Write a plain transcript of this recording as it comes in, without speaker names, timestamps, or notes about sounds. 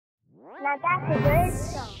Now that's a good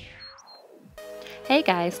song. Hey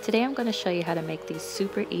guys, today I'm going to show you how to make these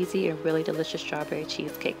super easy and really delicious strawberry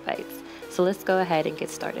cheesecake bites. So let's go ahead and get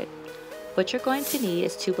started. What you're going to need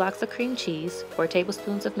is 2 blocks of cream cheese, 4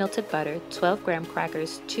 tablespoons of melted butter, 12 graham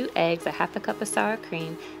crackers, 2 eggs, a half a cup of sour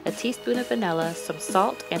cream, a teaspoon of vanilla, some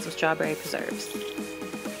salt, and some strawberry preserves.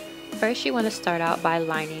 First, you want to start out by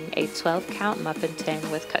lining a 12-count muffin tin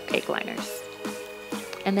with cupcake liners.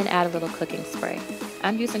 And then add a little cooking spray.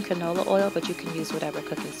 I'm using canola oil, but you can use whatever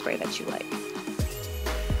cooking spray that you like.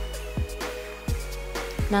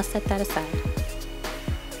 Now set that aside.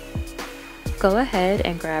 Go ahead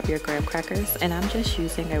and grab your graham crackers, and I'm just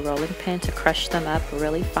using a rolling pin to crush them up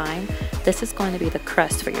really fine. This is going to be the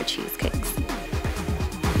crust for your cheesecakes.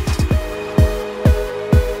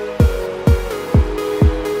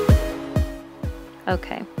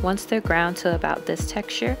 Okay, once they're ground to about this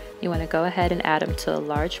texture, you want to go ahead and add them to a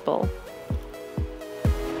large bowl.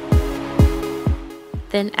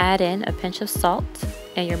 Then add in a pinch of salt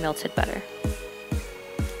and your melted butter.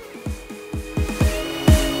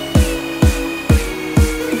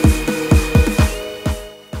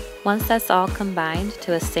 Once that's all combined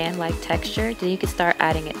to a sand-like texture, then you can start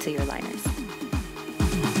adding it to your liners.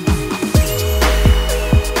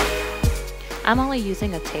 I'm only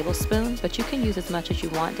using a tablespoon, but you can use as much as you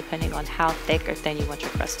want depending on how thick or thin you want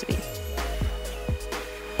your crust to be.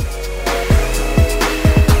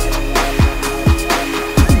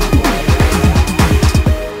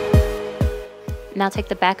 Now take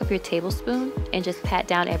the back of your tablespoon and just pat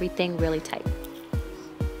down everything really tight.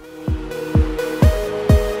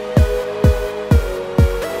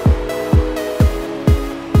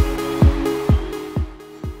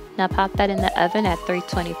 Now pop that in the oven at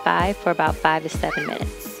 325 for about 5 to 7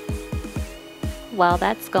 minutes. While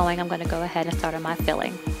that's going, I'm going to go ahead and start on my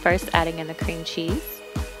filling. First, adding in the cream cheese.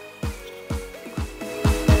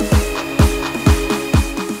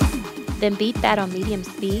 Then beat that on medium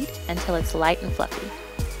speed until it's light and fluffy.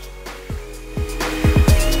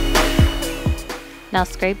 Now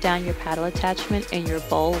scrape down your paddle attachment in your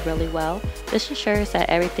bowl really well. This ensures that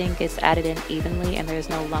everything gets added in evenly and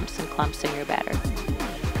there's no lumps and clumps in your batter.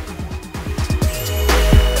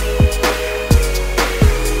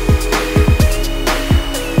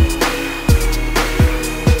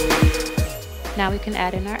 Now we can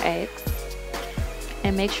add in our eggs,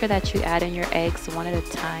 and make sure that you add in your eggs one at a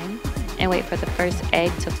time and wait for the first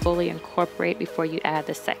egg to fully incorporate before you add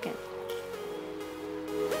the second.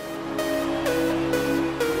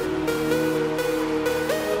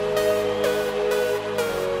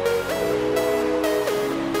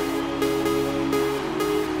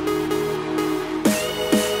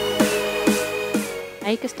 Now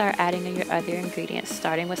you can start adding in your other ingredients,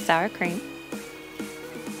 starting with sour cream.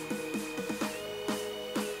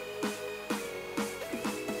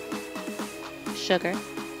 Sugar,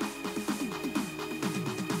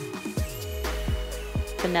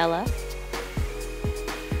 vanilla,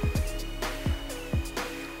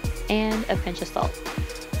 and a pinch of salt.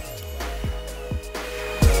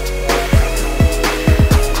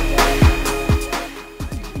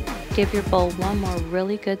 Give your bowl one more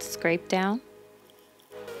really good scrape down.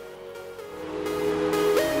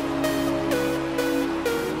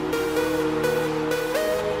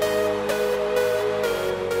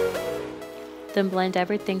 Then blend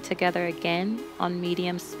everything together again on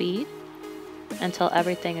medium speed until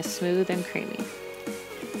everything is smooth and creamy.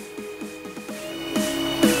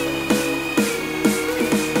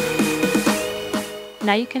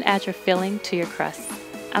 Now you can add your filling to your crust.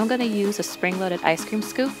 I'm going to use a spring-loaded ice cream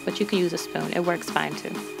scoop, but you can use a spoon. It works fine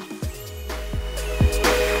too.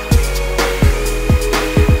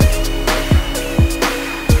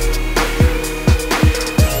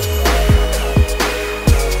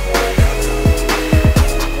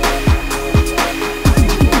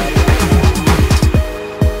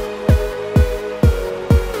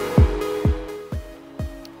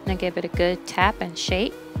 Give it a good tap and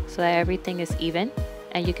shake so that everything is even,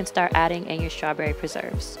 and you can start adding in your strawberry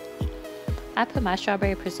preserves. I put my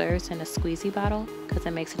strawberry preserves in a squeezy bottle because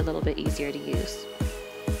it makes it a little bit easier to use.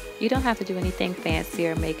 You don't have to do anything fancy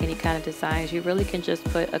or make any kind of designs. You really can just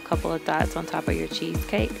put a couple of dots on top of your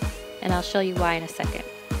cheesecake, and I'll show you why in a second.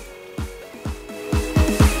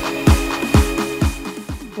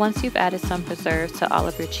 Once you've added some preserves to all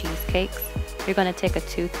of your cheesecakes, you're going to take a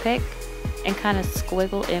toothpick and kind of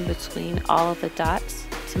squiggle in between all of the dots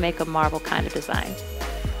to make a marble kind of design.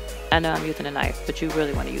 I know I'm using a knife, but you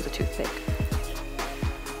really want to use a toothpick.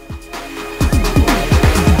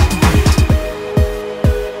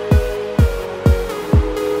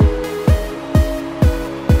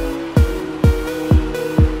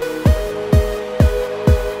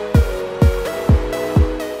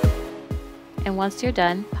 And once you're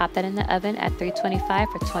done, pop that in the oven at 325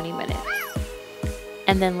 for 20 minutes.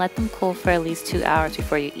 And then let them cool for at least 2 hours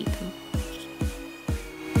before you eat them.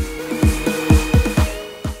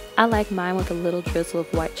 I like mine with a little drizzle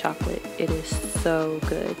of white chocolate. It is so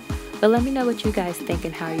good. But let me know what you guys think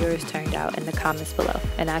and how yours turned out in the comments below.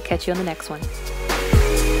 And I'll catch you on the next one.